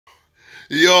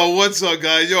Yo, what's up,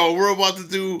 guys? Yo, we're about to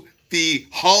do the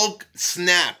Hulk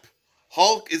snap.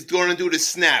 Hulk is going to do the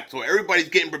snap, so everybody's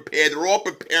getting prepared. They're all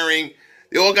preparing.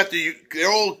 They all got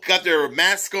their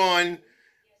mask on.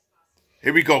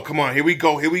 Here we go. Come on. Here we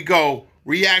go. Here we go.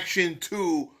 Reaction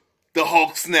to the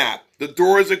Hulk snap. The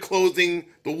doors are closing.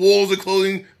 The walls are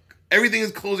closing. Everything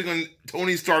is closing on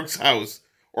Tony Stark's house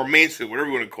or mansion, whatever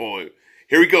you want to call it.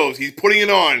 Here he goes. He's putting it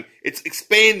on. It's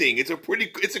expanding. It's a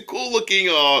cool looking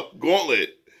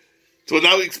gauntlet. So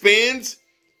now it expands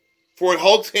for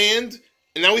Hulk's hand,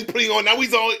 and now he's putting on.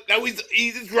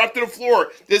 He just dropped to the floor.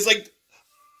 There's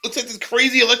looks like this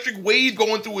crazy electric wave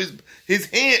going through his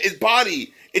hand, his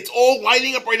body. It's all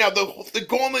lighting up right now. The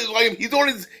gauntlet is lighting up.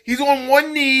 He's on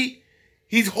one knee.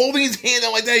 He's holding his hand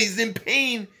out like that. He's in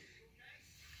pain.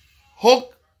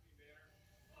 Hulk,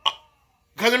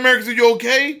 Captain America, are you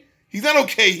okay? He's not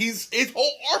okay. His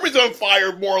whole arm is on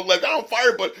fire, more or less. Not on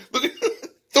fire, but look at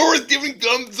Thor is giving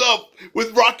thumbs up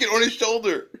with Rocket on his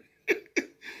shoulder.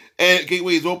 And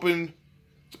gateway is open.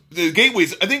 The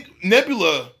gateways, I think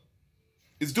Nebula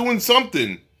is doing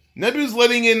something. Nebula's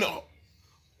letting in.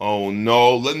 Oh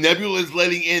no! Nebula is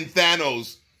letting in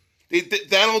Thanos.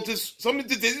 Thanos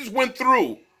they just went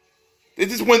through. They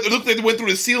just went. It looked like they went through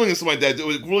the ceiling or something like that. It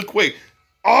was really quick.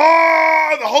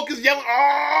 Oh, the Hulk is yelling.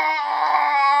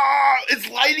 Oh, it's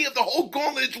lighting up. The whole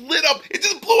gauntlet is lit up. It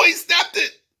just blew away. He snapped it.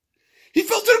 He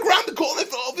fell to the ground. The gauntlet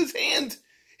fell off his hand.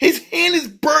 His hand is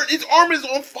burnt. His arm is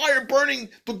on fire, burning.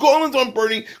 The gauntlet's on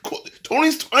burning.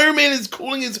 Tony's Iron Man is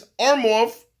cooling his arm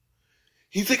off.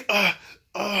 He's like,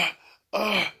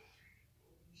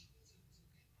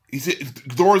 He said,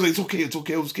 the door's like, it's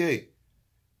okay.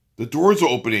 The doors are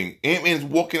opening. Ant-Man's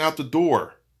walking out the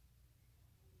door.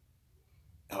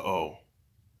 Uh-oh.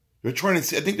 They're trying to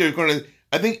see. I think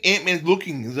Ant-Man's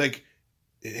looking. He's like,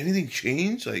 did anything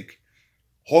change? Like,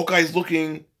 Hawkeye's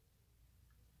looking.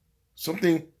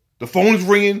 Something. The phone's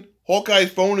ringing.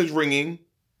 Hawkeye's phone is ringing.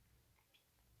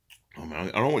 Oh,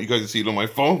 man. I don't want you guys to see it on my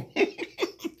phone.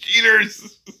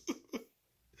 Cheaters.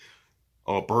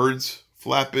 Oh, birds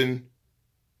flapping.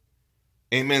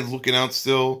 Ant-Man's looking out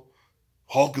still.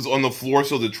 Hulk is on the floor,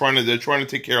 so they're trying to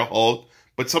take care of Hulk.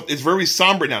 But it's very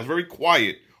somber now. It's very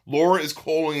quiet. Laura is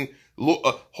calling.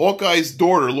 Hawkeye's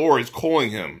daughter, Laura, is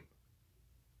calling him.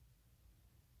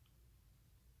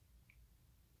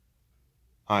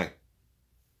 Hi.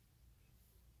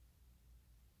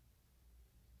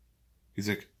 He's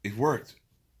like, it worked.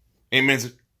 Ant-Man's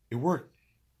like, it worked.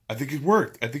 I think it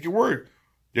worked.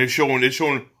 They're showing.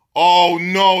 Oh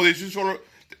no! They're just showing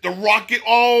the rocket.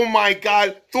 Oh my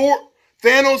God!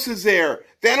 Thanos is there.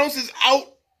 Thanos is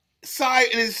outside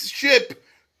in his ship,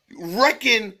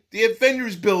 wrecking the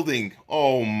Avengers building.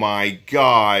 Oh my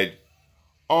God!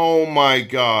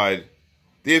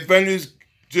 The Avengers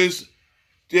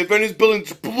building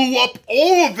just blew up.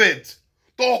 All of it.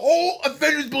 The whole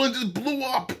Avengers building just blew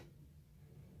up.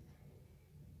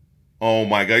 Oh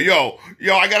my God. Yo,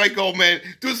 I gotta go, man.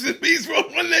 Do some movies, bro.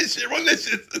 Run that shit.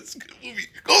 It's a good movie.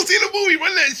 Go see the movie.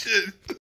 Run that shit.